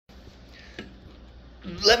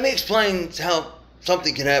Let me explain how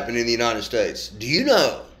something can happen in the United States. Do you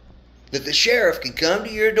know that the sheriff can come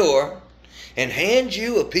to your door and hand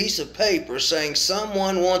you a piece of paper saying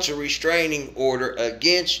someone wants a restraining order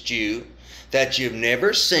against you that you've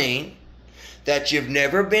never seen, that you've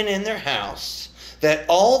never been in their house, that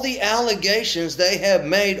all the allegations they have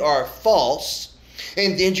made are false,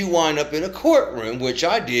 and then you wind up in a courtroom, which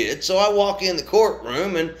I did. So I walk in the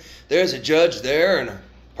courtroom and there's a judge there and a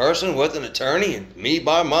person with an attorney and me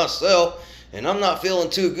by myself, and I'm not feeling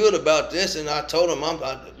too good about this, and I told him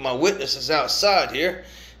my witness is outside here,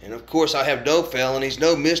 and of course I have no felonies,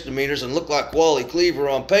 no misdemeanors, and look like Wally Cleaver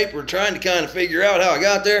on paper, trying to kind of figure out how I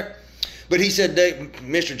got there. But he said,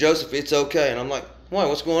 Mr. Joseph, it's okay. And I'm like, why,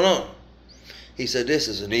 what's going on? He said, this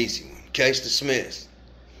is an easy one, case dismissed.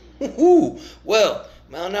 Woo-hoo. Well,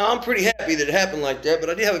 now I'm pretty happy that it happened like that, but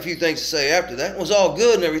I did have a few things to say after that. It was all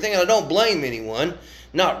good and everything, and I don't blame anyone.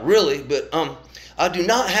 Not really, but I do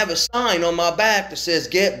not have a sign on my back that says,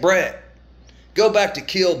 get Brett. Go back to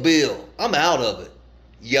Kill Bill. I'm out of it.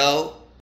 Yo.